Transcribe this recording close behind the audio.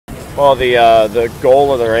Well, the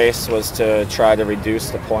goal of the race was to try to reduce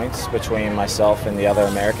the points between myself and the other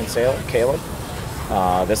American sailor, Caleb.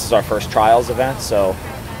 This is our first trials event, so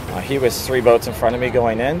he was 3 boats in front of me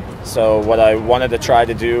going in. So what I wanted to try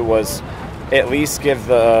to do was at least give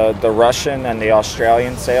the Russian and the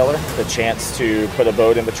Australian sailor the chance to put a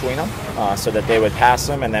boat in between them, so that they would pass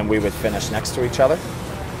them and then we would finish next to each other.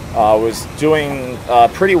 Was doing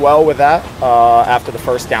pretty well with that after the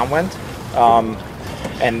first downwind.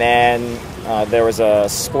 And then there was a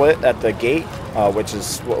split at the gate, which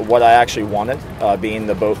is what I actually wanted, being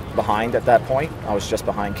the boat behind at that point. I was just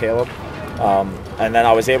behind Caleb. And then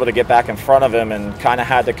I was able to get back in front of him and kind of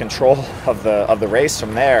had the control of the race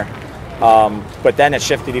from there. But then it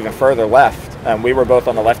shifted even further left, and we were both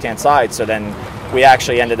on the left-hand side, so then we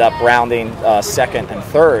actually ended up rounding second and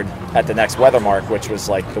third at the next weather mark, which was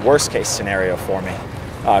like the worst-case scenario for me.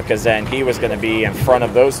 Because then he was going to be in front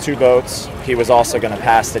of those 2 boats. He was also going to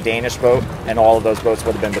pass the Danish boat, and all of those boats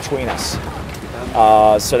would have been between us.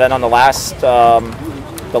 So then on the last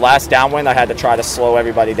downwind, I had to try to slow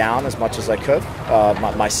everybody down as much as I could,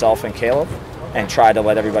 myself and Caleb, and try to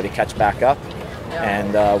let everybody catch back up.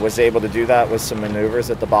 And was able to do that with some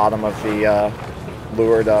maneuvers at the bottom of the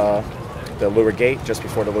leeward gate, just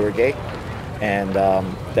before the leeward gate. And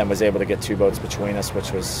then was able to get 2 boats between us,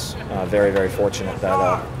 which was very, very fortunate that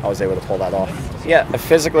I was able to pull that off. Yeah,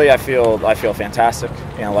 physically I feel fantastic.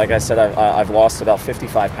 You know, like I said, I've lost about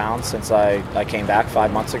 55 pounds since I came back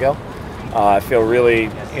 5 months ago. I feel really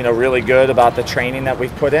good about the training that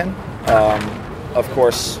we've put in. Of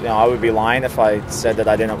course, I would be lying if I said that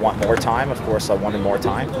I didn't want more time. Of course, I wanted more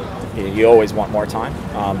time. You always want more time,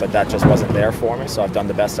 but that just wasn't there for me. So I've done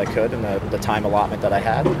the best I could in the time allotment that I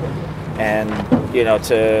had. And,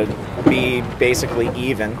 to be basically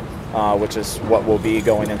even, which is what we'll be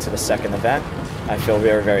going into the second event, I feel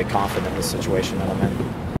very, very confident in the situation that I'm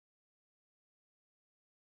in.